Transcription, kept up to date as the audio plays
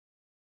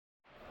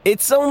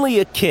It's only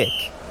a kick,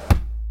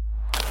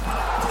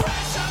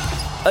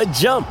 a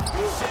jump,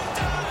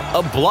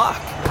 a block.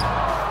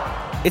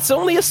 It's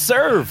only a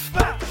serve.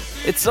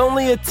 It's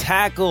only a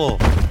tackle,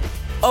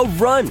 a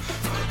run.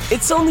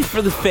 It's only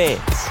for the fans.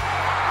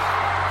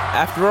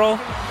 After all,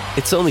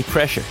 it's only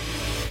pressure.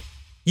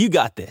 You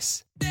got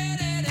this.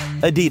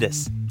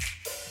 Adidas.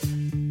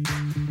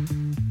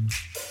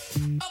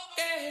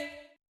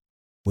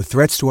 With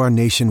threats to our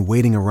nation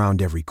waiting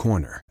around every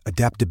corner,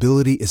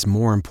 adaptability is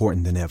more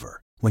important than ever.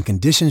 When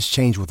conditions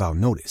change without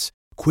notice,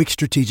 quick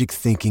strategic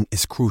thinking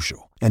is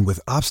crucial. And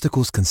with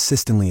obstacles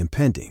consistently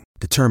impending,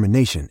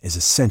 determination is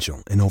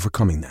essential in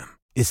overcoming them.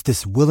 It's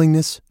this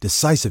willingness,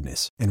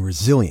 decisiveness, and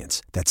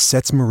resilience that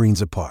sets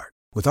Marines apart.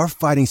 With our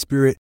fighting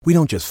spirit, we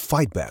don't just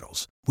fight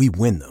battles, we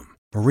win them.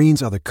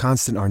 Marines are the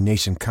constant our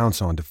nation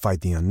counts on to fight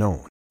the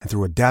unknown. And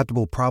through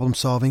adaptable problem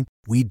solving,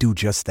 we do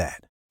just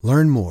that.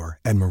 Learn more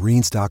at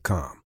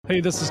marines.com. Hey,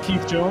 this is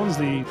Keith Jones,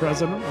 the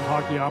president of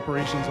hockey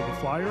operations of the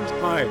Flyers.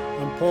 Hi,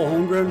 I'm Paul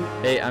Holmgren.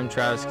 Hey, I'm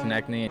Travis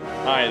Konechny.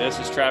 Hi, this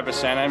is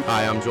Travis Sanheim.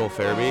 Hi, I'm Joel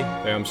Farabee.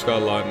 Hey, I'm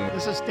Scott Lawton.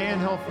 This is Stan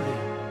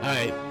Helferty.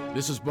 Hi,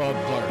 this is Bob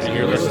Clark. And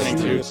you're listening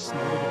to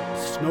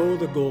Snow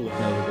the Goalie.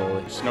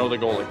 Snow the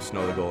Goalie.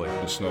 Snow the Goalie. Snow the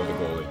Goalie. Snow the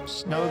Goalie.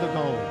 Snow the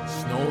Goalie.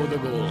 Snow the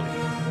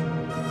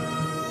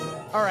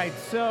Goalie. All right,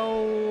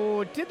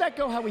 so did that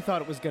go how we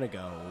thought it was going to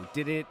go?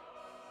 Did it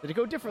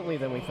go differently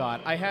than we thought?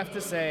 I have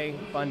to say,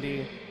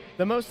 Bundy,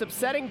 the most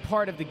upsetting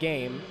part of the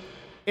game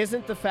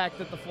isn't the fact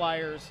that the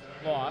Flyers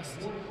lost.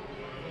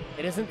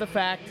 It isn't the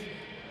fact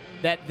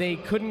that they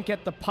couldn't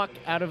get the puck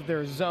out of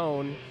their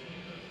zone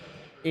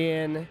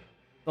in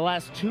the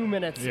last 2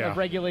 minutes of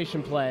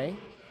regulation play.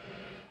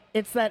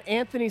 It's that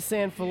Anthony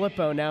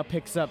Sanfilippo now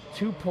picks up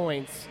 2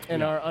 points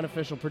in our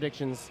unofficial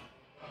predictions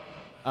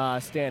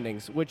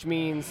standings, which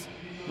means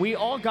we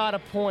all got a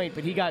point,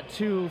 but he got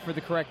 2 for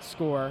the correct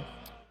score.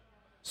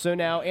 So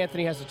now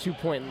Anthony has a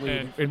 2-point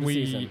lead for the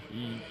season.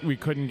 We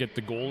couldn't get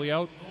the goalie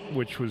out,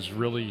 which was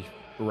really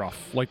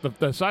rough. Like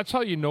that's how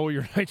you know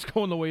your night's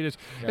going the way it is.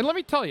 Yeah. And let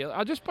me tell you,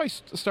 I'll just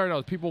start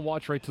out. People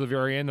watch right to the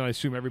very end, and I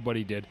assume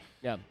everybody did.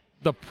 Yeah.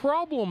 The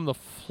problem the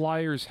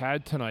Flyers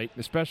had tonight,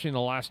 especially in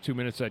the last 2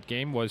 minutes of that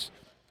game, was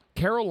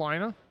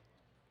Carolina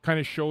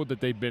kind of showed that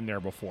they'd been there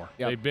before.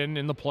 Yep. They've been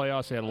in the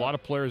playoffs. They had a lot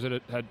of players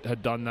that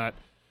had done that.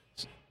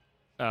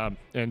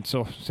 And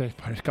so, say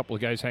a couple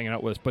of guys hanging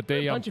out with us, but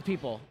they a bunch of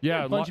people.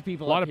 Yeah, a bunch of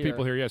people. A lot of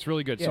people here. Yeah, it's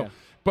really good. Yeah. So,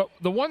 but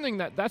the one thing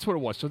that's what it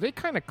was. So they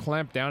kind of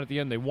clamped down at the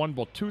end. They won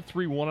about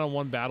 2-3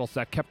 one-on-one battles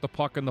that kept the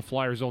puck in the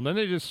Flyer zone. Then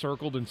they just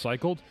circled and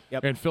cycled.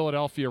 Yep. And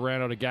Philadelphia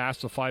ran out of gas.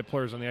 So 5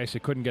 players on the ice, they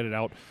couldn't get it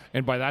out.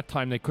 And by that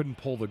time, they couldn't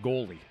pull the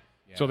goalie.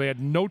 Yeah. So they had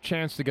no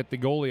chance to get the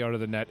goalie out of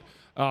the net.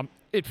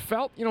 It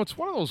felt, it's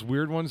one of those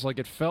weird ones. Like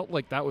it felt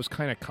like that was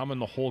kind of coming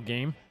the whole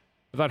game.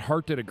 I thought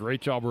Hart did a great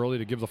job early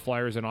to give the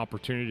Flyers an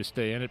opportunity to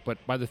stay in it, but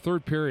by the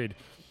third period,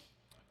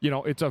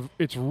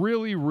 it's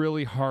really,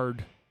 really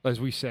hard,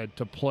 as we said,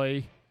 to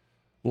play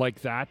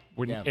like that.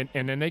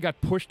 And then they got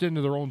pushed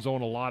into their own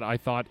zone a lot, I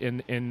thought,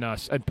 in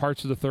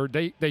parts of the third.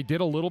 They did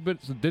a little bit,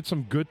 did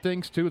some good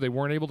things too. They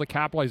weren't able to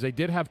capitalize. They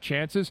did have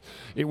chances.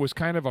 It was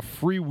kind of a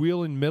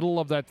freewheeling middle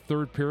of that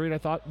third period, I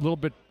thought. A little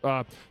bit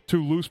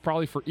too loose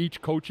probably for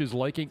each coach's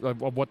liking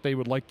of what they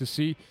would like to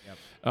see.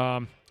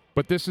 Yep.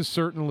 But this is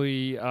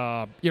certainly,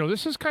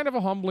 this is kind of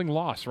a humbling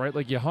loss, right?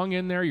 Like you hung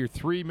in there, you're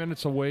 3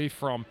 minutes away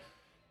from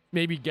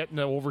maybe getting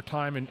to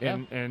overtime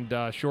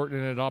and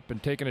shortening it up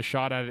and taking a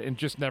shot at it, and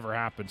just never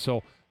happened.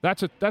 So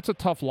that's a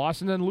tough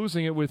loss, and then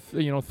losing it with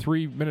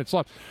 3 minutes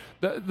left.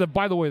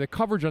 By the way, the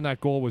coverage on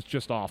that goal was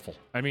just awful.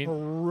 I mean,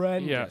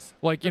 horrendous.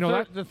 Yeah, like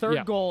the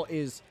third goal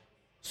is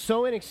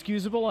so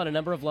inexcusable on a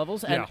number of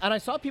levels, and I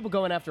saw people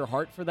going after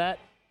Hart for that.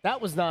 That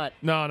was not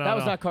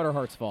was not Carter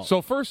Hart's fault.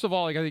 So first of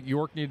all, I think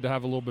York needed to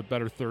have a little bit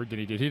better third than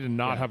he did. He did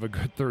not have a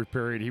good third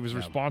period. He was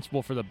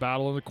responsible for the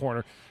battle in the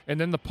corner. And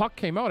then the puck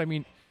came out. I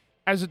mean,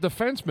 as a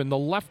defenseman, the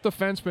left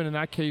defenseman in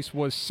that case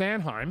was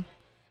Sanheim,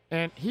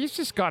 and he's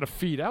just got to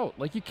feed out.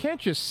 Like, you can't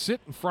just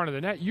sit in front of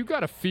the net. You got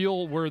to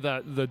feel where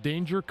the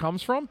danger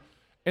comes from.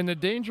 And the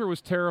danger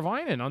was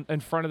Teravainen in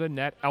front of the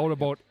net, out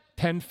about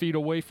 10 feet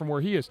away from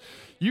where he is.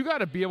 You got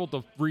to be able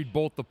to read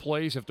both the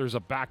plays. If there's a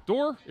back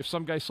door, if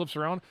some guy slips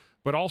around,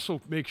 but also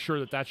make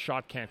sure that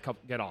shot can't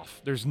get off.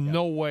 There's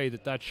no way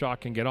that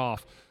shot can get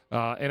off.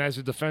 And as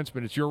a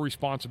defenseman, it's your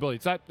responsibility.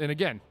 It's that, and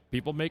again,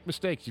 people make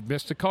mistakes. You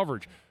missed the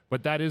coverage.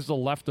 But that is the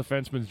left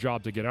defenseman's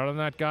job to get out on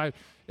that guy.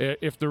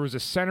 If there was a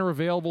center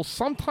available,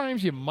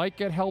 sometimes you might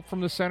get help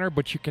from the center,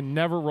 but you can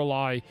never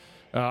rely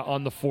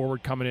on the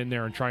forward coming in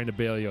there and trying to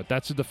bail you out.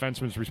 That's the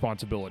defenseman's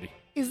responsibility.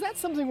 Is that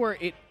something where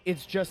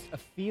it's just a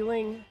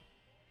feeling?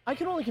 I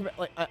can only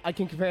compare, I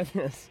can compare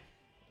this.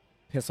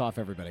 Piss off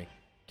everybody.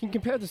 Can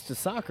compare this to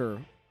soccer,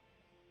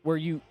 where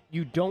you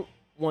don't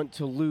want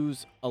to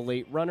lose a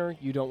late runner,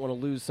 you don't want to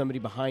lose somebody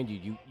behind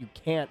you. You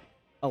can't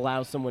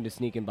allow someone to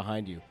sneak in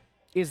behind you.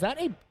 Is that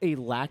a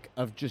lack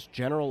of just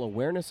general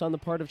awareness on the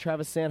part of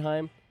Travis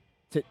Sanheim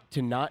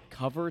to not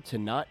cover, to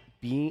not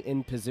be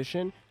in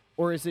position?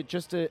 Or is it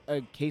just a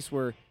case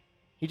where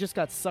he just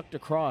got sucked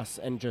across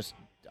and just,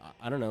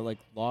 I don't know, like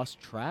lost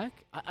track.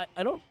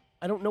 I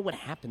don't know what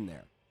happened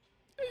there.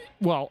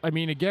 Well, I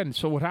mean, again,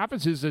 so what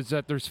happens is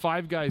that there's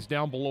 5 guys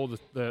down below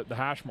the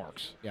hash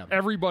marks. Yeah.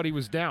 Everybody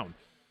was down,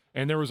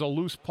 and there was a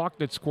loose puck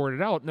that scored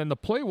it out. And then the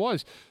play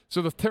was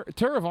so the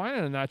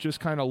Teravainen and that just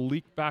kind of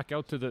leaked back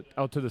out to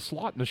the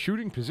slot in the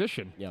shooting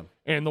position. Yeah.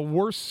 And the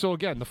worst. So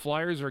again, the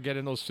Flyers are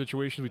getting those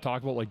situations we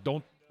talk about, like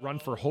don't run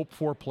for hope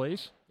for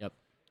plays. Yep.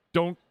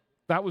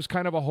 That was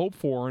kind of a hope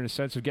for in a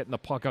sense of getting the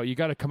puck out. You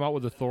got to come out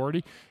with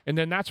authority, and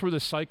then that's where the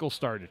cycle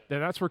started.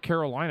 And that's where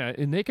Carolina,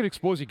 and they can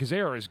expose you because they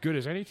are as good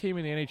as any team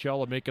in the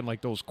NHL at making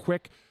like those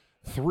quick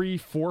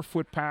 3-4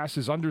 foot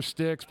passes under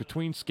sticks,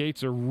 between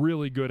skates. They're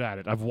really good at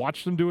it. I've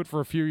watched them do it for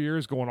a few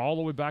years, going all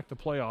the way back to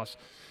playoffs.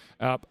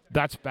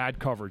 That's bad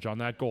coverage on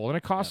that goal, and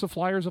it cost the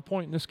Flyers a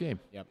point in this game.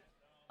 Yep.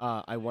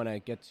 I want to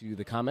get to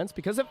the comments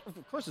because, of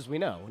course, as we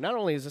know, not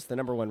only is this the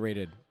number 1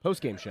 rated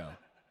post-game show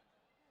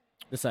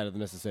this side of the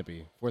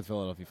Mississippi for the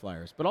Philadelphia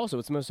Flyers, but also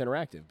it's the most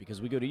interactive because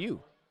we go to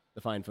you,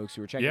 the fine folks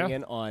who are checking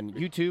in on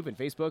YouTube and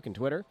Facebook and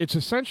Twitter. It's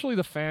essentially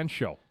the fan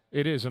show.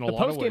 It is in a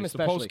lot of ways. The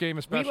post-game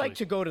especially. We like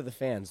to go to the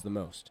fans the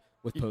most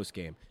with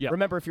post-game. Yeah.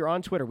 Remember, if you're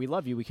on Twitter, we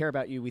love you, we care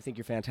about you, we think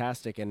you're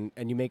fantastic, and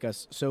you make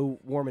us so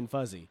warm and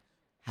fuzzy.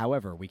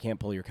 However, we can't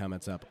pull your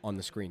comments up on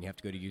the screen. You have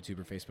to go to YouTube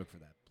or Facebook for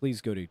that.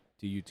 Please go to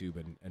YouTube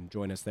and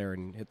join us there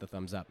and hit the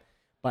thumbs up.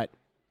 But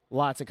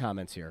lots of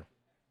comments here.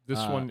 This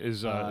one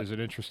is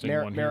an interesting one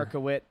here. America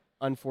Witt,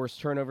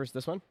 unforced turnovers.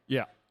 This one?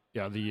 Yeah.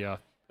 The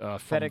from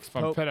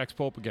Pope. FedEx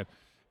Pope again.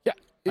 Yeah.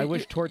 I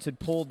wish Torts had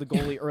pulled the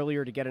goalie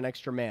earlier to get an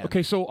extra man.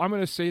 Okay, so I'm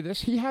going to say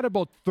this. He had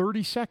about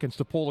 30 seconds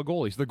to pull the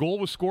goalies. The goal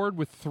was scored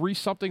with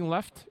 3-something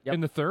left in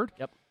the third.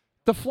 Yep.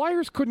 The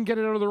Flyers couldn't get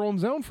it out of their own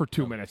zone for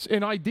 2 minutes.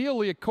 And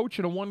ideally, a coach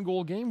in a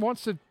 1-goal game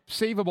wants to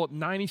save about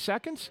 90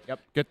 seconds. Yep.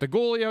 Get the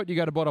goalie out. You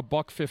got about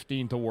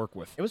 $1.15 to work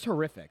with. It was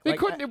horrific. They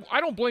couldn't. I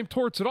don't blame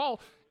Torts at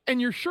all. And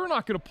you're sure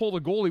not going to pull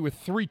the goalie with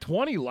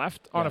 3:20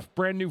 left on a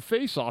brand new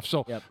faceoff.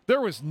 So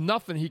there was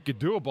nothing he could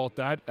do about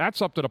that.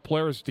 That's up to the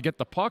players to get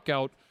the puck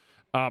out,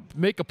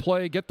 make a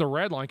play, get the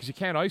red line because you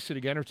can't ice it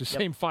again. Or it's the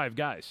same 5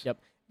 guys. Yep.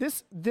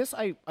 This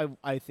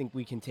I think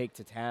we can take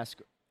to task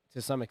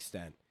to some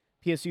extent.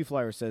 PSU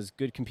Flyer says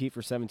good compete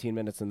for 17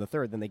 minutes in the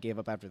third, then they gave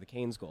up after the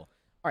Canes goal.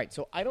 All right,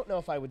 so I don't know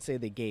if I would say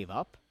they gave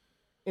up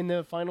in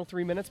the final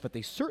 3 minutes, but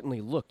they certainly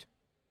looked.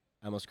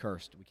 I almost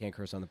cursed. We can't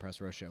curse on the Press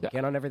Row Show. We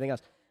can on everything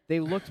else. They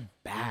looked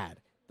bad.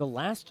 The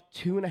last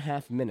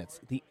 2.5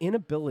 minutes, the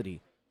inability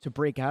to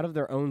break out of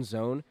their own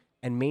zone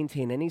and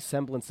maintain any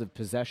semblance of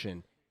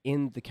possession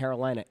in the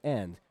Carolina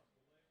end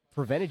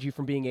prevented you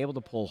from being able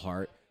to pull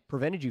hard,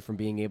 prevented you from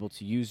being able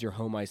to use your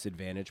home ice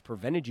advantage,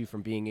 prevented you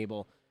from being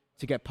able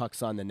to get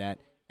pucks on the net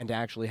and to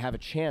actually have a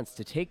chance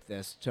to take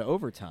this to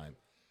overtime.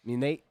 I mean,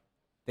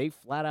 they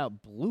flat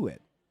out blew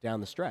it down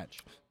the stretch.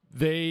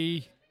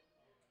 They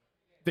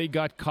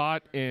got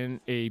caught in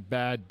a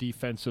bad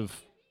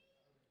defensive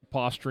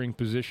posturing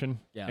position,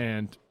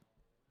 and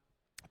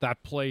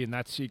that play and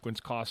that sequence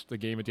cost the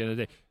game at the end of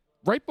the day.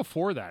 Right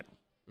before that,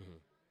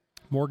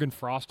 Morgan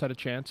Frost had a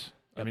chance.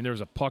 I mean, there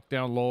was a puck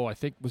down low. I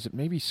think, was it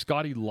maybe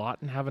Scotty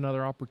Lawton have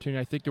another opportunity?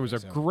 I think there was a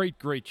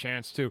great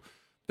chance, too.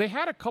 They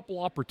had a couple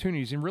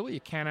opportunities, and really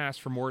you can't ask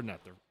for more than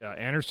that.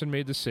 Anderson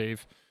made the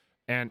save,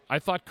 and I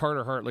thought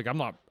Carter Hart, like, I'm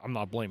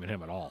not blaming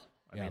him at all.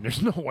 I mean,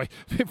 there's no way.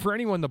 For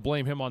anyone to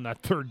blame him on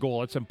that third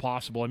goal, it's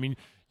impossible. I mean,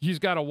 he's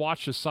got to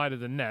watch the side of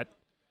the net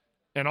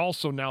and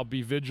also now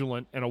be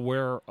vigilant and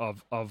aware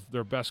of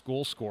their best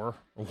goal scorer,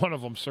 one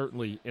of them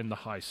certainly in the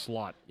high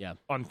slot,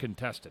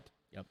 uncontested.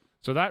 Yep.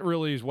 So that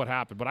really is what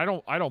happened. But I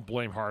don't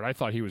blame Hart. I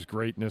thought he was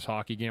great in this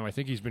hockey game. I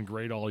think he's been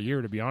great all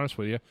year, to be honest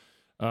with you.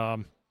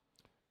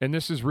 And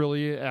this is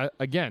really,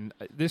 again,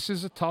 this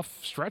is a tough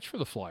stretch for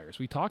the Flyers.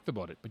 We talked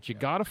about it, but you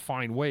got to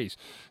find ways.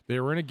 They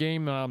were in a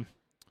game.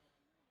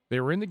 They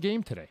were in the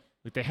game today.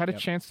 Like, they had a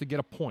chance to get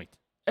a point.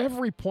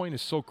 Every point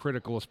is so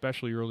critical,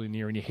 especially early in the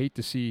year, and you hate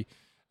to see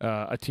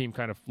a team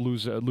kind of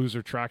lose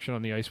their traction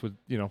on the ice with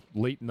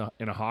late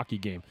in a hockey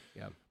game.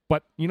 Yeah.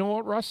 But you know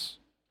what, Russ?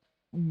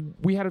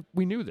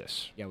 We knew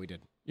this. Yeah, we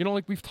did.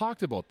 Like we've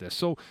talked about this.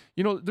 So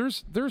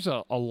there's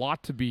a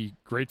lot to be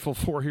grateful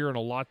for here and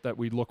a lot that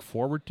we look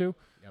forward to.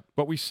 Yep.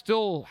 But we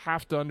still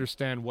have to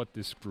understand what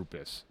this group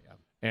is. Yep.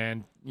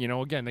 And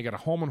again, they got a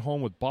home and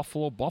home with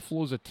Buffalo.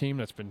 Buffalo's a team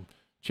that's been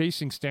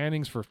chasing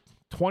standings for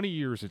 20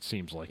 years, it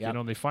seems like. Yep.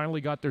 They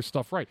finally got their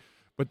stuff right.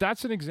 But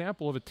that's an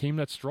example of a team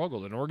that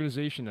struggled, an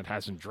organization that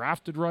hasn't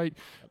drafted right,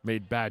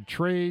 made bad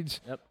trades,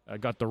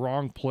 got the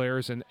wrong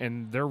players,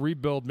 and their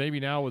rebuild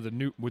maybe now with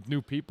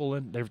new people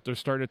in, they're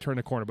starting to turn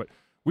the corner. But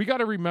we got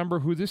to remember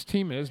who this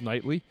team is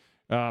nightly.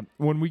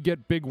 When we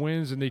get big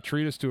wins and they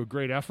treat us to a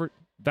great effort,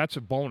 that's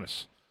a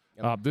bonus.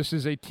 Yep. This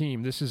is a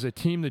team. This is a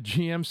team the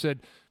GM said,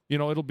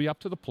 it'll be up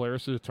to the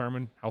players to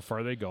determine how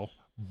far they go.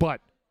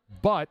 But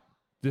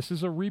this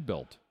is a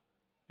rebuild.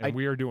 And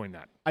we are doing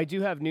that. I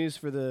do have news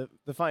for the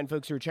fine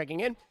folks who are checking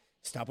in.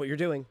 Stop what you're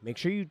doing. Make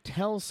sure you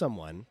tell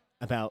someone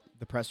about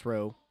the Press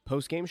Row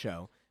post-game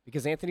show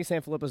because Anthony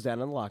Sanfilippo's down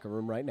in the locker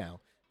room right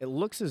now. It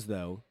looks as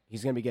though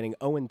he's going to be getting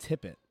Owen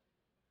Tippett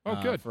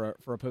Oh, good. For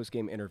a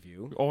post-game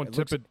interview. Owen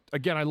Tippett,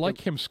 again, I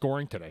like him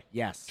scoring today.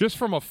 Yes. Just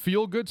from a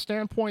feel-good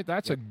standpoint,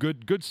 that's a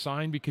good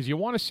sign because you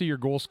want to see your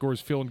goal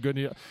scorers feeling good.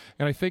 And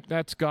I think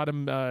that's got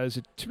him, is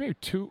it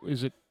two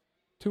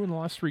in the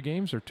last 3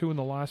 games or 2 in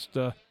the last?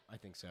 I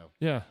think so.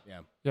 Yeah.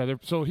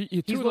 So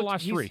he 2 in the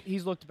last 3.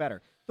 He's looked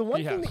better. The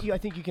one thing that I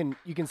think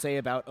you can say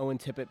about Owen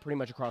Tippett pretty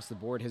much across the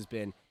board has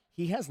been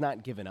he has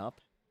not given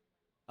up.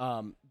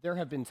 There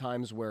have been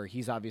times where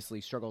he's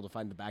obviously struggled to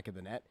find the back of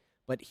the net,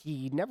 but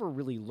he never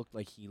really looked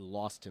like he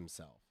lost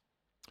himself,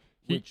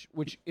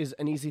 which is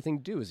an easy thing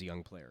to do as a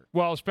young player.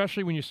 Well,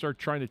 especially when you start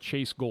trying to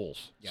chase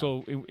goals. Yeah.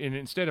 So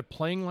instead of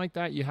playing like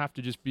that, you have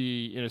to just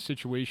be in a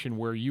situation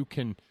where you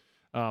can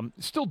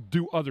still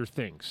do other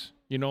things.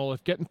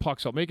 Like getting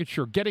pucks out, making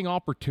sure, getting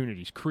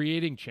opportunities,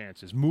 creating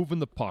chances, moving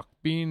the puck,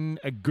 being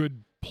a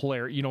good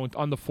player,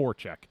 on the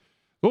forecheck.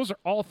 Those are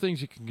all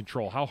things you can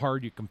control. How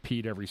hard you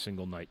compete every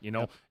single night,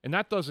 and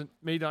that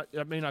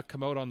may not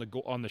come out on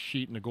the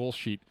sheet and the goal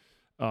sheet,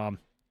 but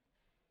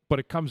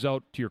it comes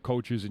out to your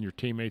coaches and your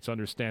teammates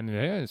understanding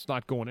that it's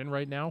not going in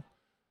right now,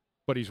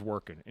 but he's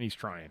working and he's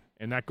trying,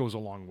 and that goes a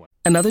long way.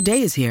 Another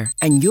day is here,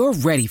 and you're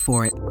ready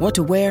for it. What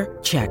to wear?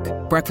 Check.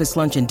 Breakfast,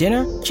 lunch, and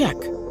dinner? Check.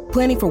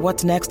 Planning for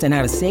what's next and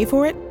how to save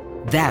for it?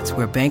 That's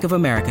where Bank of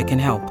America can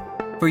help.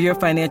 For your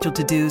financial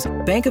to-dos,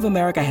 Bank of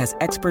America has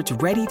experts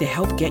ready to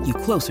help get you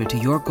closer to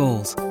your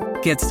goals.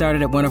 Get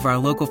started at one of our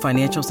local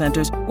financial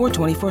centers or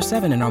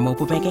 24/7 in our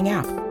mobile banking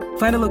app.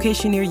 Find a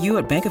location near you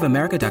at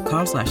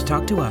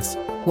bankofamerica.com/talktous.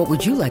 What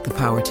would you like the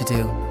power to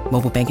do?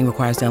 Mobile banking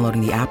requires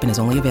downloading the app and is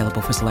only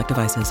available for select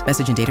devices.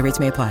 Message and data rates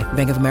may apply.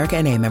 Bank of America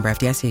N.A., member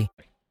FDIC.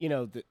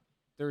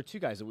 There are 2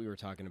 guys that we were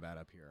talking about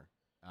up here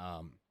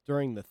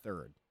during the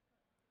third.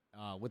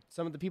 With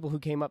some of the people who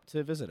came up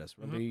to visit us.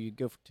 Remember, you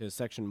go to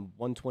section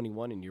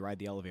 121 and you ride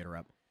the elevator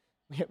up.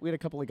 We had a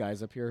couple of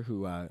guys up here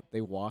who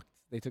they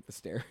took the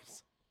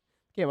stairs.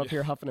 Came up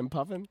here huffing and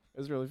puffing. It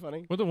was really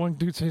funny. What the one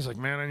dude says, like,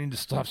 man, I need to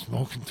stop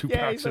smoking 2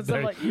 packs a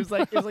day. He was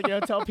like,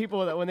 tell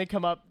people that when they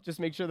come up, just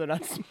make sure they're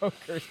not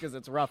smokers because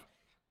it's rough.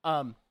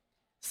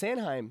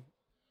 Sanheim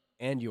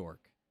and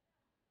York,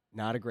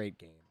 not a great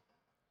game.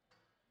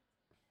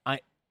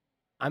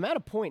 I'm at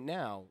a point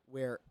now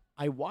where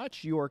I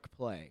watch York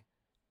play,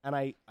 and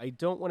I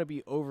don't want to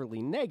be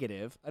overly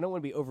negative. I don't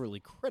want to be overly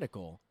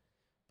critical,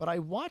 but I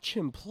watch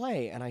him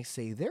play, and I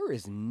say there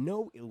is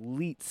no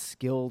elite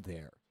skill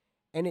there.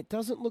 And it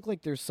doesn't look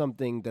like there's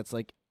something that's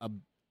like a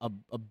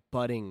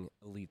budding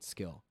elite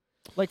skill.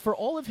 Like, for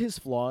all of his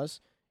flaws,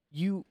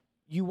 you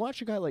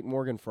watch a guy like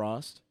Morgan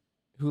Frost,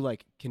 who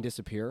can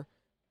disappear,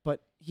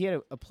 but he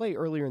had a play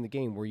earlier in the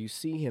game where you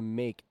see him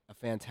make a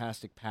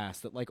fantastic pass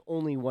that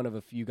only one of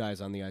a few guys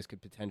on the ice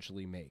could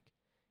potentially make.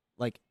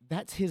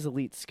 That's his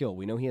elite skill.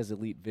 We know he has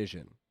elite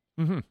vision.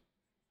 Mm-hmm.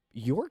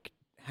 York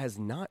has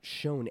not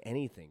shown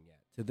anything yet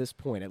to this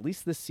point, at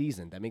least this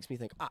season, that makes me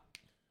think,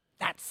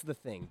 that's the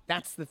thing.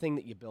 That's the thing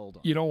that you build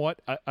on. You know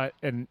what?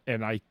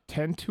 I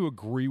tend to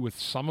agree with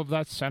some of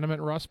that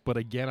sentiment, Russ. But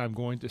again, I'm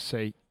going to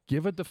say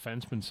give a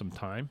defenseman some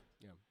time.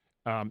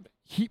 Yeah.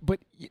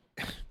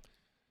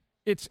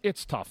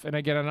 It's tough. And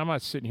again, I'm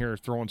not sitting here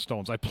throwing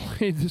stones. I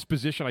played this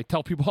position. I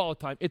tell people all the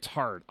time, it's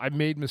hard. I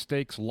made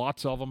mistakes,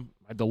 lots of them.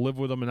 I had to live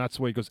with them, and that's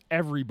the way it goes.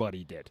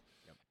 Everybody did.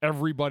 Yep.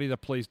 Everybody that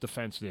plays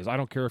defense is. I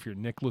don't care if you're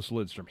Nicholas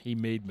Lidstrom. He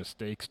made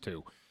mistakes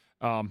too.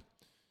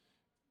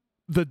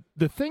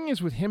 The thing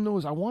is with him though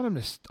is I want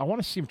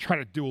to see him try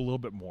to do a little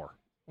bit more.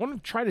 I want him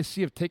to try to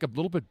see him take a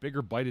little bit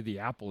bigger bite of the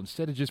apple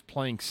instead of just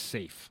playing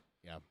safe.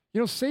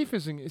 Yeah. Safe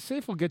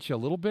will get you a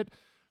little bit,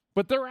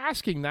 but they're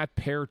asking that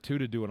pair too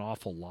to do an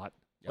awful lot.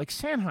 Yep.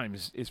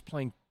 Sanheim is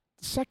playing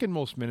second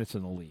most minutes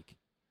in the league.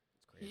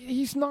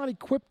 He's not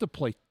equipped to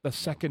play the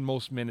second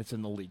most minutes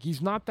in the league.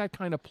 He's not that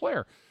kind of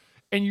player.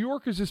 And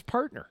York is his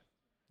partner.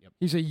 Yep.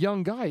 He's a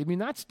young guy. I mean,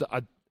 that's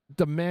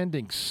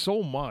demanding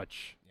so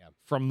much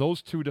from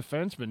those 2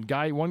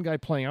 defensemen. One guy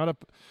playing out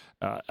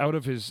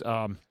of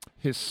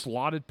his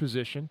slotted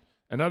position,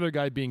 another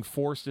guy being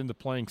forced into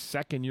playing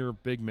second-year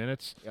big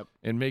minutes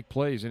and make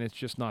plays, and it's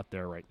just not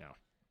there right now.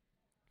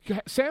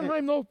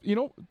 Sanheim, though,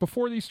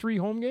 before these 3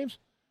 home games,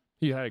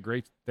 he had a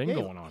great thing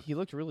going on. He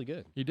looked really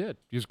good. He did.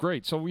 He was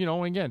great. So,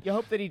 again. You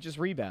hope that he just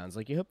rebounds.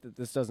 You hope that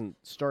this doesn't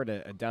start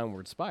a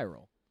downward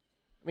spiral.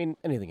 I mean,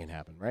 anything can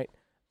happen, right?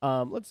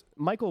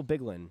 Michael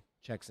Biglin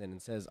checks in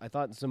and says, I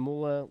thought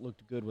Zamula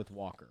looked good with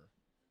Walker.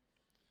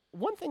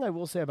 One thing I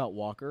will say about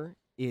Walker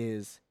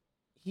is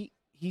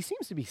he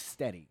seems to be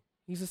steady.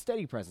 He's a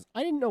steady presence.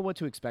 I didn't know what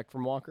to expect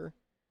from Walker,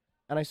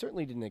 and I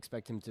certainly didn't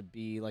expect him to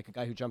be a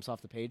guy who jumps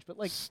off the page, but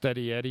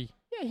Steady Eddie.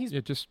 Yeah,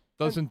 it just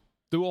doesn't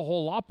do a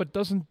whole lot, but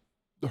doesn't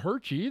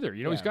hurt you either.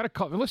 He's got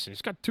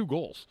he's got 2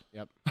 goals.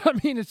 Yep. I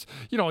mean, it's,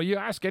 you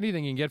ask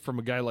anything you can get from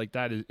a guy like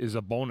that is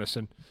a bonus,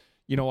 and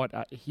you know what?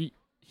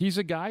 He's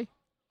a guy,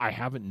 I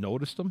haven't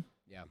noticed him.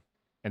 Yeah.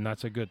 And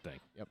that's a good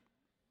thing. Yep.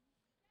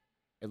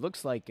 It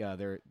looks like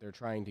they're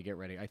trying to get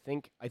ready. I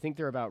think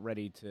they're about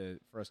ready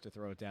for us to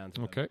throw it down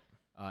to them.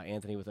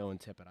 Anthony with Owen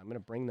Tippett. I'm going to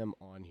bring them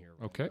on here.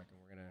 Real quick, and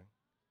we're going to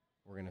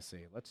we're gonna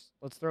see. Let's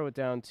throw it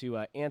down to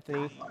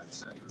Anthony.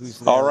 Who's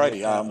there All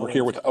righty, with, we're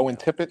here with Owen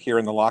Tippett here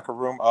in the locker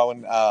room.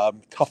 Owen,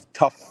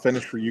 tough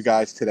finish for you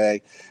guys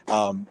today.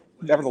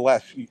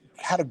 Nevertheless, you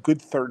had a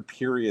good third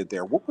period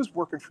there. What was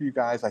working for you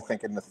guys, I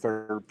think, in the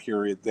third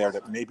period there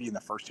that maybe in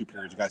the first two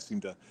periods you guys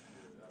seemed to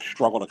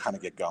struggle to kind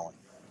of get going?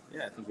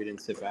 Yeah, I think we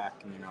didn't sit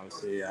back. I mean,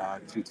 obviously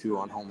 2-2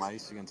 on home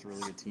ice against a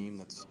really good team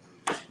that's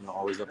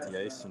always up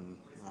the ice and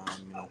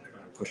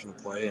pushing the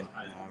play, and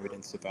we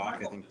didn't sit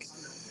back. I think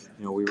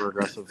we were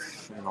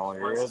aggressive in all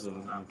areas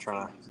and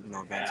trying to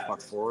advance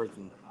pucks forward,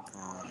 and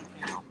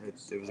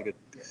it was a good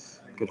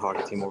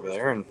hockey team over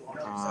there, and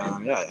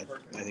I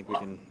think we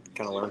can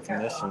kind of learn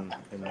from this and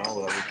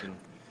know that we can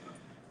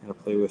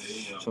play with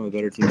some of the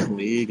better teams in the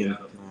league, and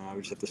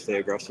we just have to stay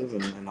aggressive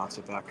and not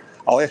sit back.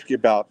 I'll ask you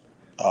about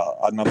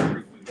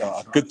another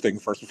good thing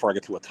first before I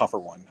get to a tougher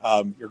one.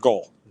 Your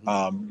goal.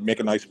 Make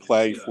a nice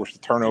play, force the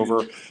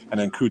turnover, and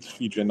then Coots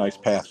feed you a nice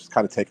pass. Just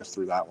kind of take us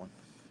through that one.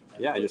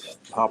 Yeah, I just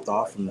hopped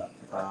off and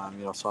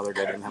saw their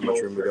guy didn't have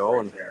much room to go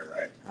and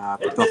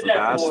picked off the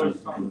pass, and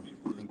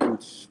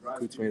Coots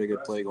made a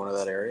good play going to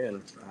that area,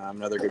 and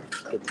another good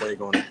play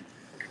going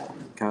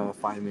kind of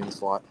finding me in the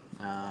slot.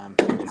 I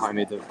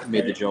made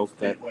the joke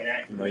that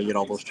you get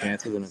all those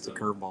chances and it's a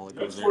curveball that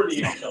goes in.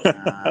 So,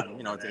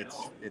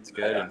 it's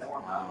good, and we're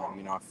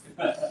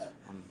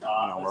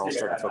all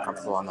starting to feel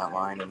comfortable on that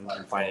line and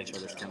find each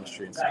other's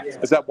chemistry and stuff.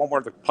 Is that one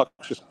where the puck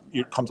just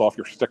comes off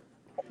your stick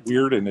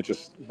weird and it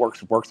just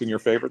works in your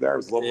favor there? It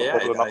was a little bit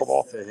of a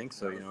knuckleball? I think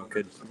so. It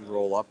could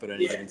roll up at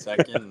any given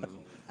second, and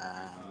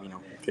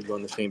it could go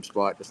in the same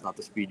spot, just not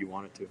the speed you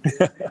want it to.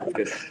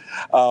 Good.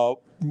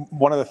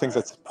 One of the things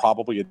that's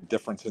probably a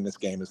difference in this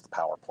game is the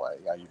power play.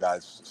 You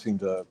guys seem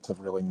to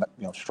really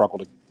struggle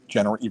to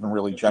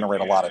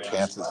generate a lot of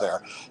chances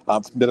there.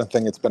 It's been a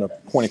thing. It's been a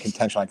point of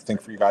contention, I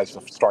think, for you guys to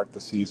start the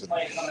season.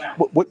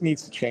 What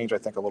needs to change, I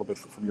think, a little bit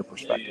from your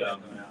perspective?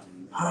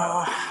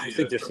 I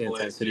think just the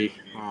intensity.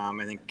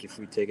 I think if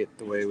we take it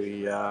the way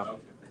we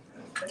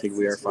think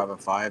we are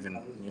 5-on-5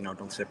 and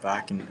don't sit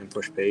back and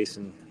push pace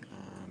and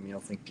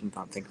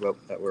not think about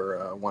that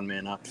we're one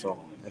man up. So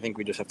I think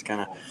we just have to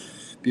kind of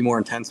be more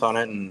intense on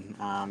it and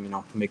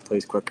make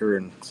plays quicker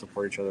and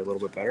support each other a little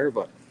bit better.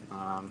 But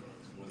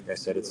like I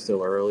said, it's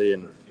still early,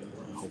 and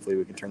hopefully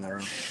we can turn that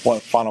around. One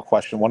final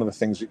question. One of the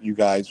things that you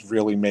guys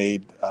really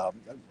made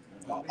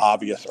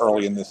obvious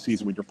early in this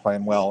season when you're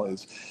playing well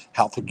is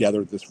how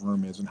together this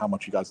room is and how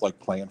much you guys like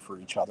playing for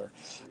each other.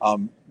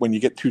 When you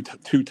get two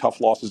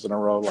tough losses in a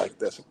row like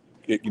this,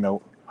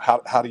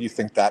 how do you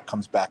think that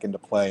comes back into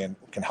play and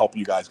can help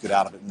you guys get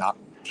out of it and not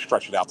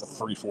stretch it out to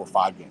 3, 4,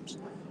 5 games?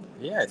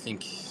 Yeah, I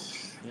think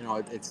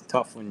it's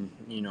tough when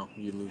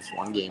you lose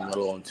one game, let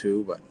alone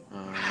two. But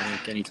I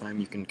think anytime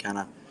you can kind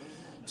of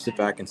sit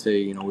back and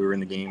say, we were in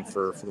the game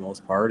for the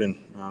most part, and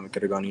it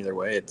could have gone either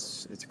way.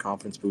 It's a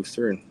confidence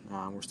booster, and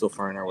we're still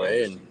finding our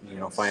way and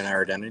finding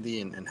our identity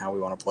and how we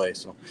want to play.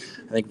 So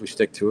I think if we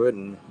stick to it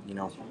and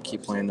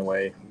keep playing the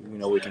way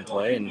we can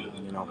play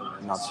and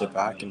not sit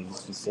back and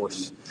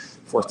force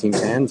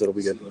teams' hands, it'll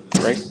be good.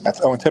 Great.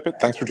 That's Owen Tippett.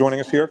 Thanks for joining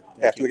us here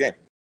after the game.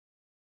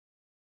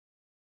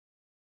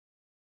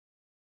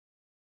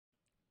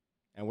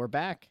 And we're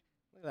back.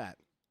 Look at that.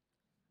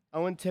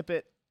 Owen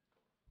Tippett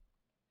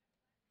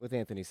with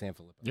Anthony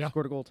Sanfilippo. Yeah.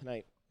 Scored a goal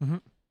tonight.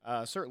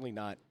 Mm-hmm. Certainly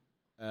not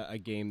a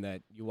game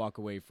that you walk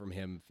away from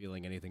him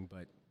feeling anything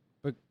but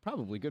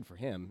probably good for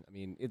him. I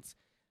mean, it's,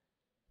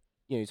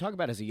 you talk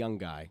about as a young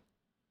guy,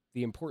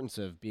 the importance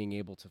of being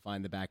able to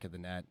find the back of the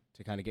net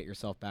to kind of get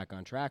yourself back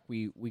on track.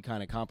 We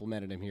kind of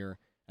complimented him here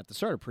at the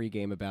start of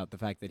pregame about the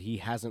fact that he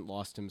hasn't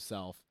lost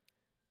himself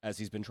as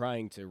he's been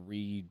trying to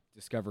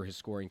rediscover his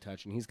scoring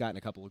touch, and he's gotten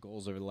a couple of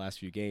goals over the last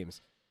few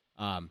games.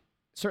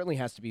 Certainly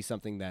has to be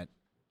something that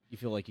you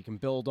feel like you can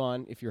build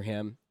on if you're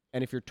him.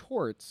 And if you're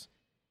Torts,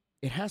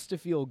 it has to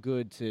feel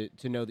good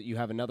to know that you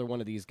have another one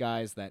of these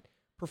guys that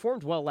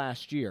performed well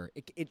last year.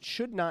 It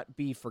should not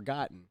be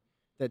forgotten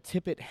that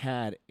Tippett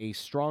had a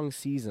strong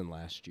season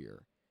last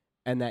year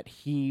and that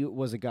he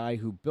was a guy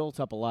who built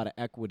up a lot of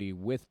equity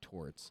with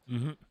Torts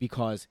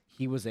because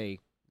he was a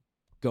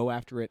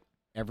go-after-it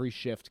every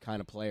shift kind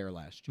of player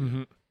last year.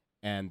 Mm-hmm.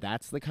 And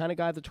that's the kind of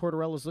guy that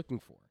Tortorella's looking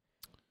for.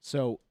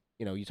 So,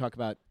 you talk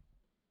about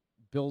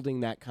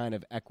building that kind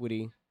of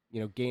equity,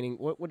 gaining,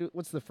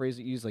 what's the phrase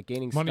that you use, like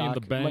gaining money stock?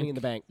 In the bank. Money in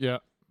the bank. Yeah,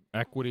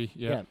 equity,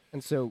 yeah.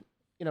 And so,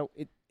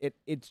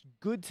 it's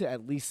good to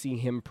at least see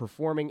him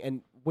performing.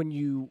 And when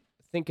you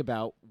think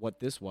about what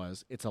this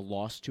was, it's a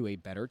loss to a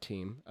better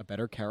team, a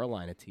better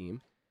Carolina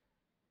team.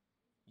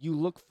 You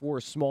look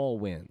for small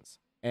wins.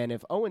 And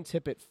if Owen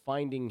Tippett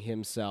finding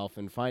himself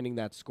and finding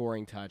that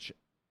scoring touch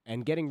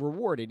and getting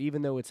rewarded,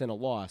 even though it's in a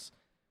loss,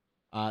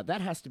 that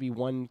has to be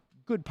one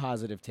good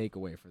positive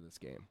takeaway for this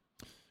game.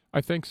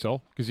 I think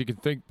so, because you can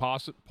think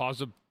positively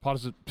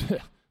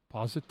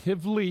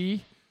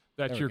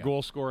that your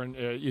goal scoring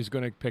is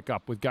going to pick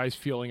up with guys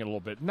feeling it a little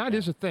bit. And that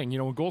is a thing.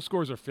 When goal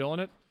scorers are feeling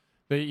it,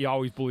 you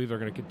always believe they're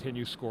going to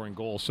continue scoring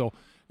goals. So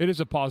It is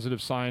a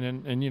positive sign,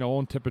 and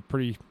Owen Tippett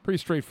pretty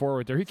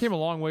straightforward there. He came a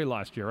long way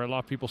last year. Right? A lot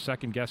of people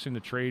second guessing the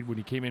trade when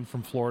he came in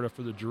from Florida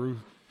for the Drew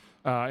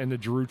in the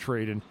Drew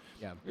trade, and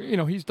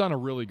he's done a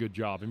really good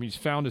job. I mean, he's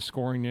found his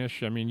scoring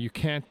niche. I mean, you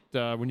can't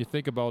when you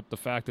think about the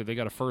fact that they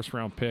got a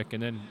first-round pick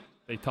and then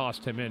they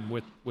tossed him in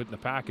with the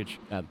package.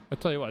 I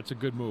tell you what, it's a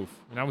good move,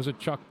 and that was a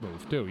Chuck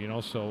move too.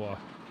 So.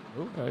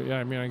 Yeah,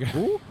 I mean, I guess.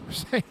 Who?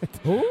 Say it.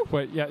 Who?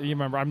 But yeah, you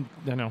remember,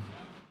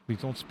 please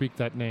don't speak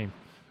that name.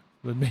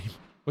 The name.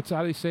 What's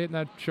how they say it in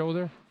that show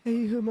there?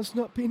 He who must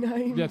not be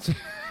named. That's Harry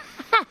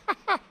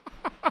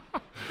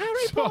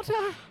Potter.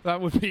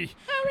 That would be.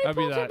 Harry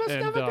Potter that. must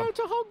never go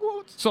to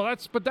Hogwarts. So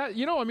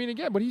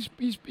but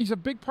he's a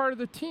big part of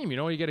the team.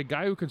 You get a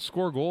guy who can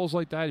score goals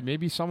like that.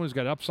 Maybe someone who's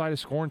got upside of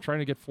scoring, trying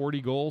to get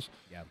 40 goals.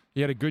 Yeah.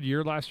 He had a good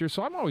year last year,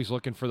 so I'm always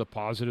looking for the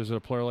positives of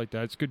a player like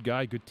that. It's a good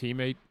guy, good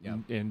teammate,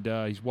 and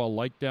he's well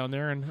liked down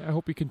there, and I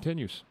hope he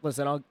continues.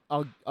 Listen,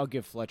 I'll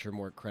give Fletcher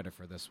more credit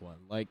for this one.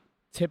 Like,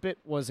 Tippett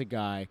was a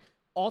guy,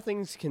 all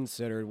things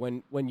considered,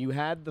 when you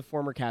had the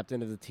former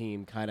captain of the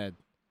team kind of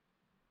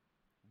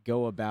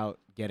go about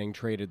getting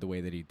traded the way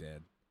that he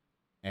did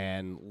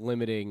and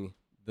limiting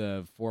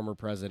the former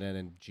president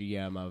and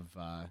GM of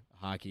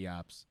hockey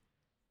ops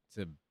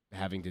to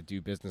having to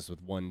do business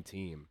with one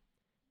team.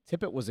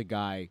 Tippett was a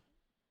guy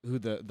who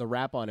the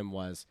rap on him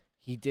was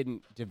he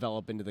didn't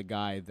develop into the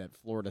guy that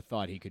Florida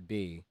thought he could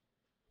be,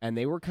 and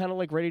they were kind of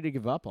like ready to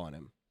give up on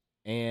him.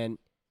 And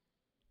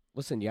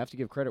listen, you have to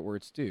give credit where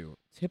it's due.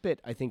 Tippett,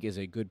 I think, is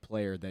a good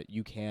player that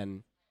you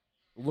can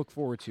look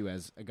forward to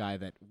as a guy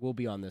that will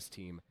be on this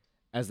team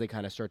as they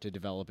kind of start to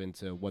develop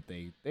into what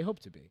they hope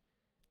to be.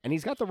 And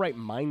he's got the right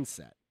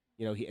mindset.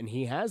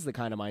 He has the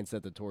kind of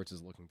mindset that Torts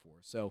is looking for.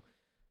 So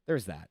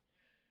there's that.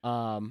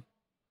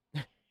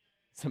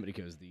 Somebody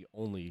goes, the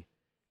only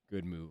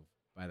good move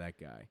by that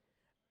guy.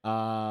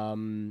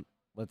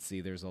 Let's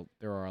see. There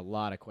are a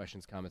lot of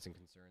questions, comments, and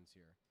concerns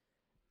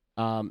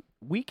here.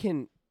 We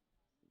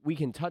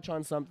can touch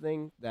on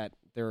something that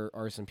there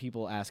are some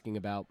people asking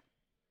about.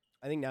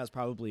 I think now is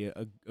probably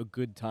a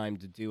good time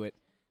to do it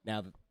now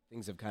that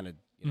things have kind of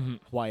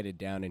quieted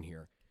down in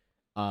here.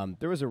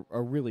 There was a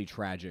really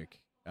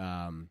tragic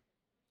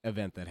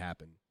event that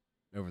happened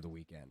over the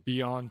weekend.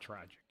 Beyond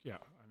tragic, yeah.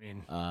 I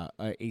mean,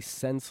 a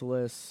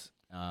senseless.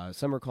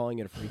 Some are calling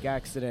it a freak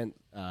accident.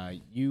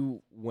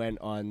 You went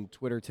on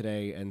Twitter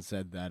today and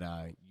said that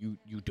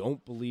you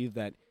don't believe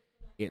that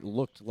it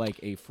looked like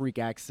a freak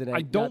accident.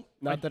 I don't.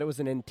 Not that it was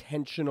an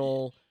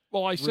intentional.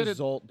 Well, I said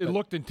result, it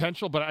looked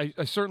intentional, but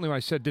I certainly, when I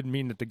said, didn't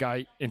mean that the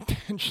guy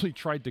intentionally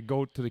tried to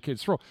go to the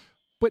kid's throat.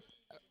 But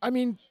I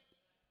mean,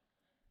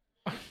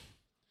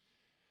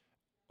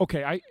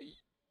 okay,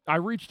 I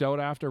reached out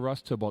after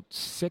Russ to about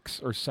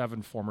 6 or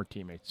 7 former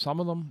teammates. Some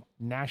of them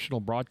national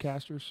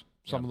broadcasters,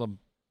 some of them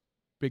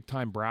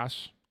big-time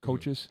brass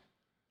coaches.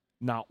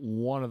 Not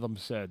one of them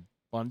said,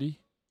 Bundy,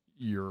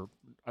 you're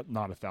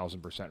not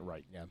 1,000%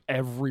 right. Yeah.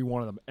 Every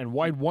one of them. And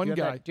why one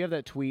guy? Do you have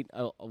that tweet?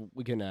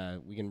 We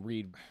can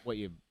read what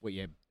you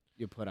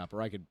put up,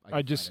 or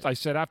I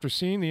said after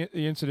seeing the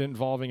incident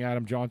involving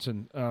Adam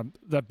Johnson,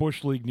 that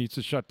Bush League needs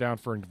to shut down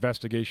for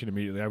investigation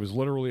immediately. I was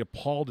literally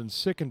appalled and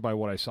sickened by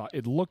what I saw.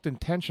 It looked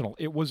intentional.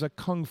 It was a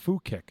kung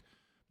fu kick.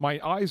 My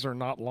eyes are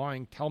not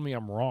lying. Tell me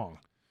I'm wrong.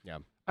 Yeah.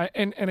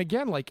 And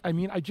again,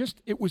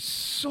 it was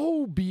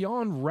so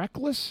beyond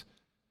reckless,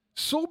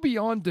 so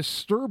beyond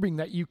disturbing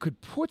that you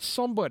could put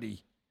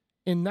somebody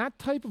in that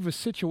type of a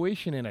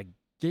situation in a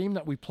game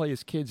that we play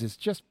as kids is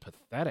just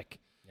pathetic.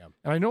 Yeah.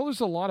 And I know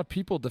there's a lot of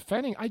people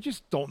defending. I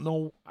just don't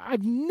know.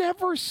 I've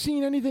never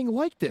seen anything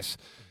like this.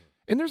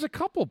 And there's a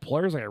couple of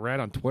players I read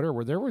on Twitter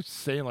where they were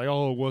saying, like,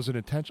 oh, it wasn't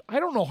intentional. I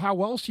don't know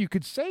how else you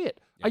could say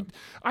it. Yeah.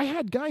 I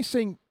had guys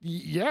saying,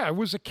 yeah, it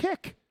was a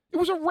kick. It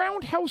was a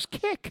roundhouse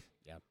kick.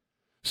 Yeah.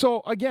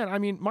 So, again, I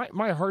mean,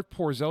 my heart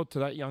pours out to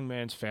that young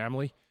man's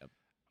family. Yep.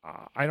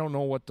 I don't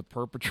know what the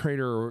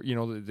perpetrator or,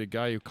 the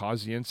guy who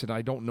caused the incident,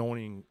 I don't know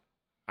anything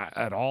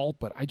at all,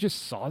 but I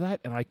just saw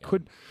that and I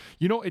couldn't,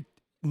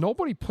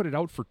 nobody put it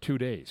out for 2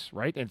 days,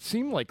 right? And it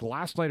seemed like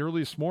last night,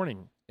 early this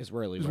morning, is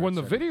when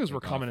the videos were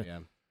coming in. Yeah.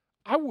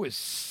 I was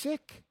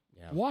sick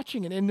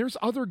watching it. And there's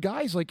other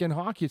guys, like in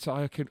hockey,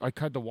 I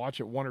had to watch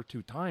it 1 or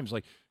 2 times.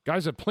 Like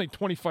guys that played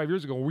 25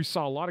 years ago, we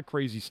saw a lot of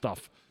crazy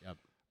stuff. Yep.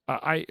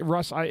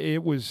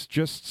 It was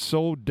just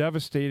so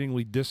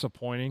devastatingly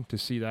disappointing to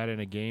see that in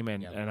a game,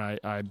 and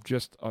I'm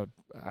just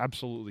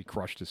absolutely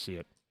crushed to see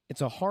it.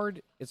 It's a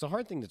hard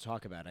thing to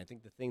talk about. I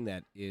think the thing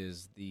that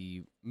is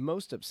the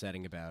most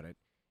upsetting about it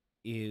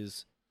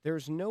is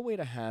there's no way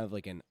to have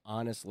like an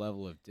honest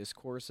level of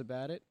discourse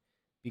about it,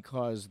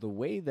 because the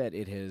way that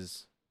it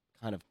has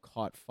kind of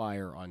caught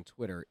fire on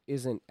Twitter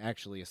isn't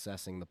actually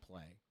assessing the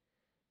play.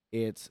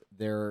 It's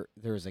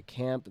there's a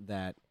camp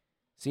that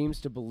seems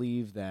to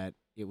believe that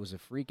it was a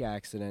freak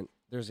accident.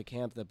 There's a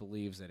camp that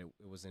believes that it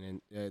was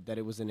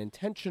an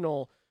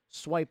intentional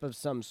swipe of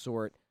some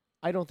sort.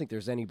 I don't think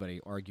there's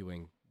anybody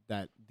arguing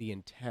that the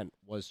intent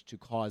was to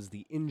cause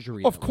the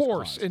injury. Of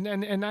course, and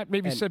that may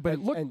be said, but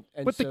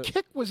the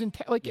kick was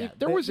intent. Like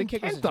there was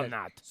intent on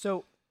that.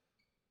 So,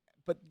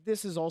 but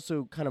this is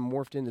also kind of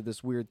morphed into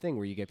this weird thing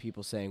where you get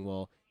people saying,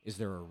 well, is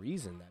there a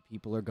reason that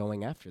people are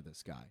going after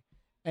this guy?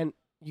 And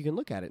you can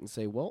look at it and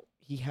say, well,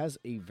 he has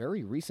a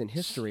very recent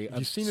history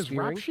of seen his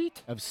rap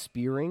sheet? Of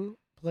spearing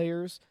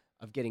players,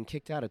 of getting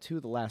kicked out of 2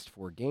 of the last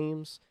 4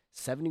 games,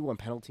 71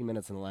 penalty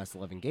minutes in the last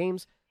 11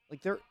 games.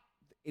 Like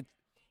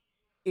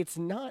it's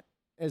not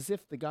as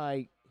if the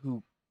guy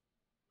who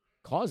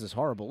causes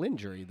horrible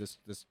injury, this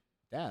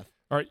death,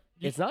 all right,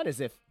 it's not as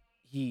if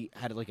he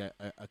had like a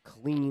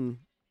clean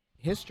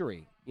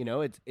history. You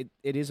know, it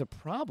is a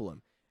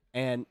problem.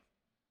 And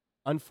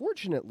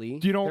unfortunately,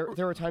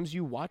 there are times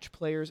you watch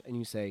players and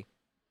you say,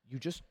 you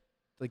just,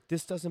 like,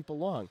 this doesn't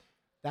belong.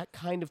 That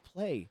kind of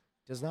play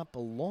does not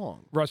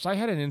belong. Russ, I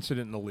had an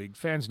incident in the league.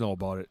 Fans know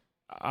about it.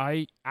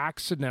 I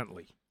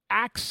accidentally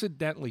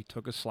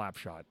took a slap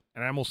shot,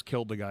 and I almost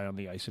killed the guy on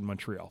the ice in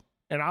Montreal.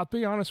 And I'll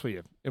be honest with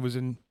you,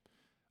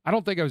 I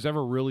don't think I was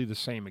ever really the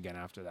same again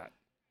after that.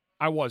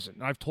 I wasn't.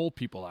 And I've told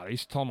people that. I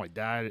used to tell my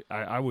dad,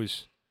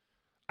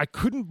 I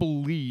couldn't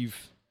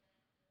believe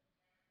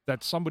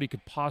that somebody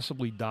could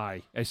possibly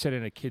die. I said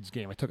in a kid's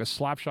game. I took a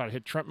slap shot,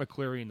 hit Trent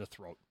McCleary in the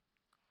throat.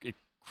 It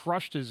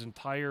crushed his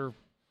entire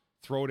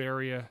throat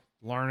area,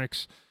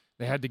 larynx.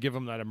 They had to give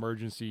him that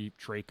emergency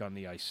trach on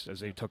the ice as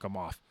they took him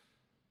off.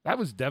 That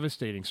was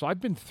devastating. So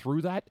I've been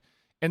through that.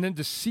 And then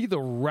to see the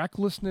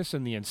recklessness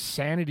and the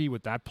insanity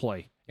with that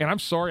play. And I'm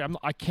sorry,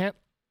 I can't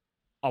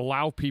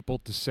allow people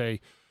to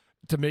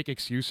make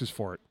excuses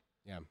for it.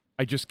 Yeah.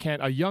 I just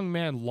can't. A young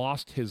man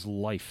lost his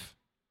life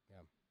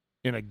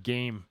in a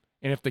game.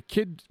 And if the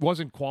kid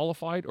wasn't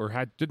qualified or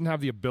didn't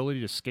have the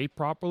ability to skate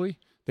properly,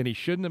 then he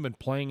shouldn't have been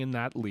playing in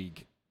that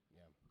league.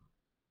 Yeah.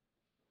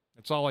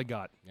 That's all I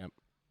got. Yep.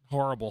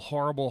 Horrible,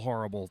 horrible,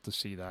 horrible to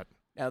see that.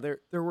 Now, there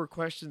were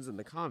questions in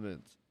the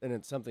comments. And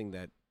it's something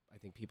that I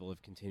think people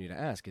have continued to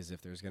ask is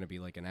if there's going to be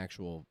like an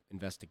actual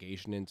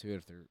investigation into it,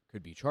 if there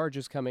could be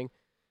charges coming.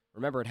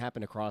 Remember, it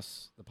happened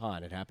across the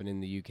pond. It happened in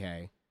the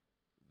UK.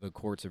 The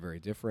courts are very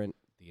different.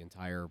 The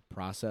entire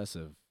process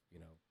of,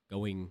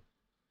 going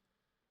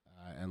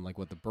and like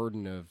what the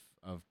burden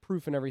of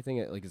proof and everything,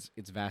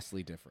 it's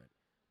vastly different.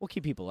 We'll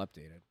keep people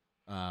updated.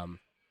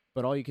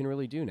 But all you can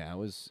really do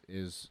now is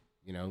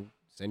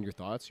send your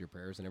thoughts, your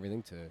prayers and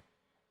everything to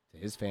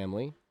his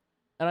family.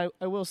 And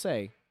I will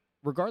say,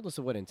 regardless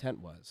of what intent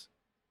was,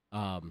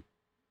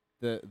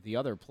 the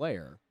other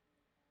player,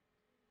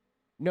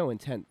 no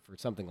intent for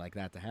something like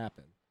that to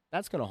happen.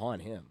 That's going to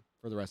haunt him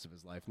for the rest of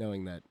his life,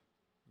 knowing that.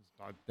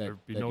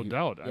 There'd be no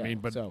doubt. Yeah, I mean,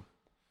 but so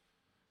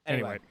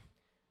anyway.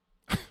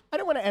 I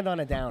don't want to end on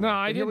a downer. No,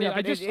 I didn't.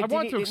 I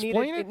want to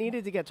explain it. It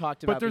needed to get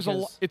talked but about.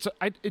 There's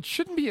it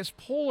shouldn't be as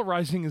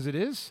polarizing as it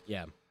is.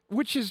 Yeah.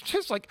 Which is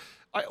just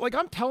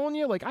I'm telling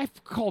you,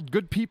 I've called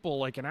good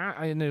people,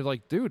 and they're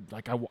like, dude,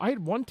 I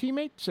had one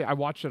teammate say I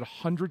watched it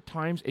 100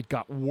 times. It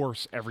got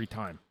worse every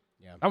time.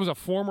 Yeah. That was a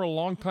former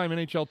long-time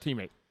NHL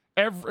teammate.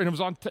 And it was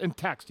in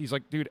text. He's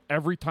like, dude,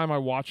 every time I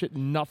watch it,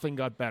 nothing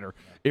got better.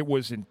 Yeah.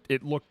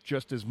 It looked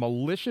just as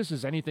malicious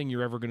as anything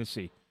you're ever going to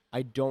see.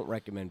 I don't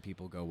recommend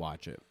people go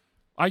watch it.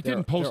 I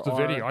didn't post the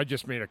video. I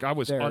just made it. I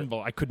was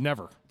unbelievable. I could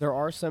never. There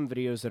are some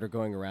videos that are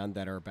going around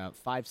that are about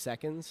 5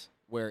 seconds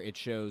where it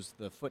shows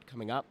the foot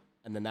coming up,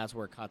 and then that's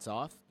where it cuts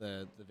off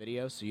the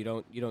video, so you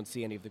don't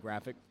see any of the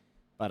graphic.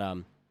 But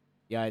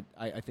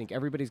I think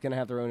everybody's going to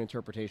have their own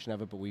interpretation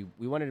of it. But we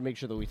wanted to make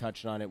sure that we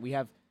touched on it. We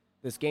have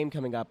this game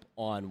coming up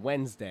on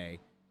Wednesday,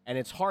 and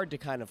it's hard to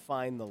kind of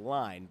find the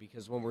line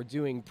because when we're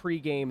doing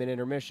pregame and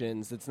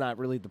intermissions, it's not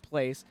really the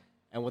place.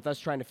 And with us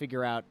trying to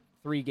figure out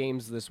 3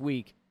 games this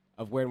week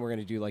of when we're going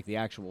to do like the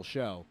actual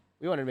show,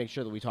 we wanted to make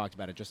sure that we talked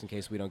about it just in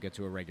case we don't get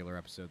to a regular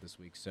episode this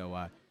week.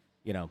 So,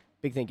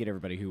 big thank you to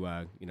everybody who,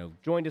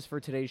 joined us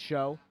for today's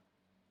show.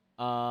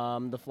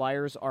 The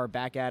Flyers are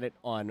back at it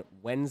on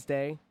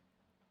Wednesday.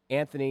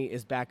 Anthony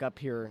is back up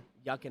here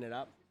yucking it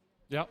up.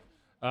 Yep.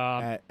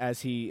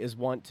 As he is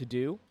wont to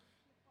do.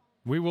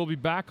 We will be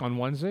back on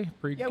Wednesday,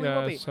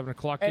 7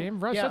 o'clock game.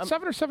 Russ, that's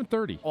 7 or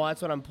 7:30? Oh,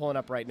 that's what I'm pulling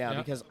up right now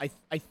because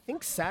I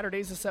think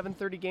Saturday's a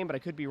 7:30 game, but I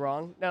could be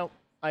wrong. No,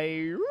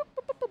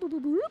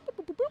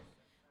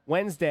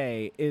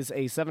 Wednesday is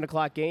a 7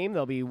 o'clock game.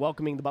 They'll be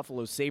welcoming the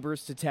Buffalo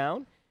Sabres to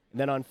town. And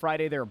then on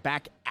Friday, they're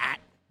back at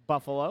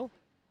Buffalo,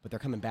 but they're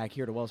coming back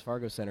here to Wells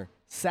Fargo Center.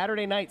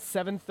 Saturday night,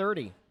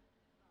 7:30.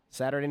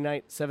 Saturday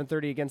night,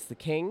 7:30 against the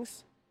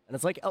Kings. And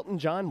it's like Elton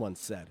John once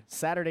said,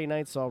 Saturday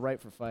night's all right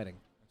for fighting.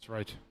 That's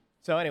right.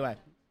 So anyway,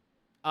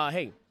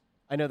 hey,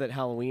 I know that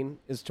Halloween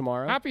is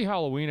tomorrow. Happy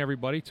Halloween,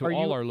 everybody, to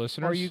all our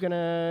listeners. Are you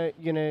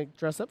gonna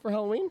dress up for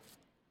Halloween?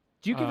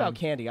 Do you give out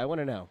candy? I want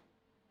to know.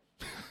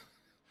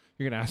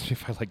 You're going to ask me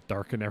if I like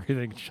dark and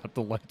everything, shut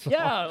the lights off?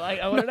 Yeah,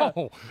 I want to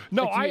know.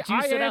 No, like,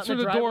 I answer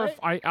the door.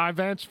 I've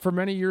answered for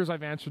many years.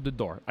 I've answered the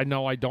door. I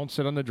know I don't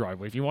sit on the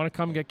driveway. If you want to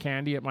come get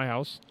candy at my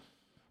house,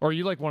 or are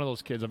you like one of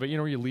those kids? I bet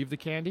where you leave the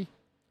candy.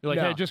 You're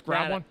like, hey, just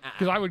grab one.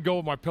 Because I would go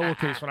with my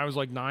pillowcase when I was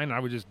like 9. And I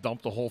would just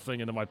dump the whole thing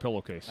into my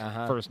pillowcase.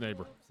 First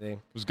neighbor. See, it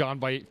was gone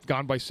by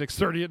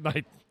 6:30 at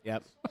night.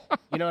 Yep.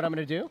 You know what I'm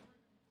going to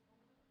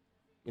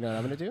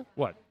do?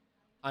 What?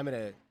 I'm going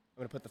to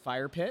I'm going to put the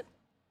fire pit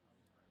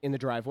in the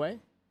driveway.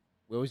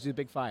 We always do the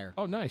big fire.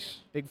 Oh, nice.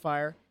 Big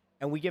fire.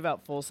 And we give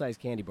out full-size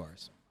candy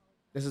bars.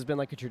 This has been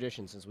like a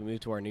tradition since we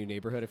moved to our new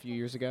neighborhood a few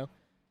years ago.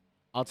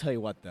 I'll tell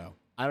you what, though.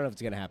 I don't know if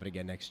it's going to happen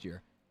again next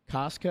year.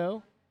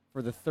 Costco,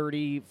 for the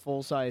 30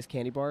 full-size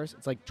candy bars,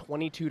 it's like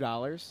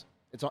 $22.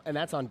 And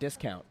that's on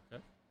discount.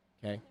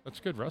 Okay?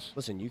 That's good, Russ.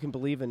 Listen, you can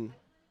believe in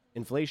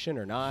inflation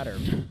or not, or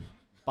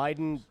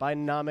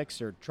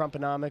Bidenomics or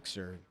Trumponomics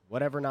or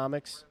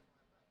whatevernomics.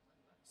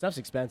 Stuff's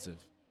expensive.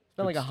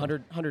 Spend like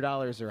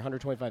 $100 or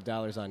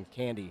 $125 on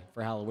candy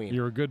for Halloween.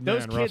 You're a good man,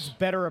 Those kids Russ.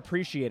 better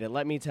appreciate it,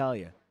 let me tell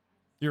you.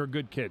 You're a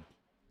good kid.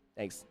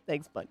 Thanks,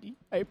 Bundy.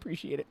 I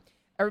appreciate it.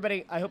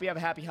 Everybody, I hope you have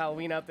a happy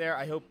Halloween out there.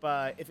 I hope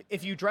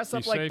if you dress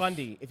up like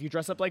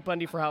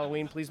Bundy, for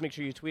Halloween, please make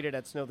sure you tweet it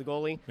at Snow the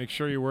Goalie. Make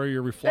sure you wear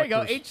your reflectors. There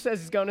you go. H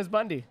says he's going as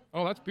Bundy.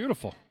 Oh, that's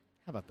beautiful.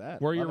 How about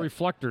that? Wear your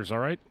reflectors, all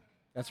right?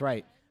 That's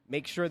right.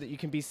 Make sure that you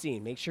can be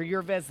seen. Make sure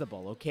you're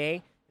visible,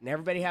 okay? And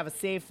everybody have a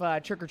safe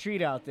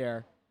trick-or-treat out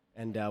there.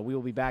 And we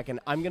will be back.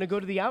 And I'm going to go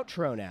to the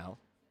outro now,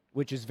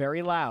 which is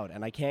very loud.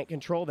 And I can't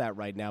control that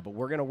right now. But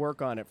we're going to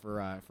work on it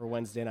for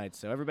Wednesday night.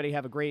 So everybody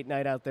have a great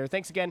night out there.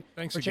 Thanks again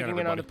for checking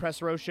in on the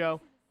Press Row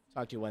Show.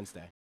 Talk to you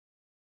Wednesday.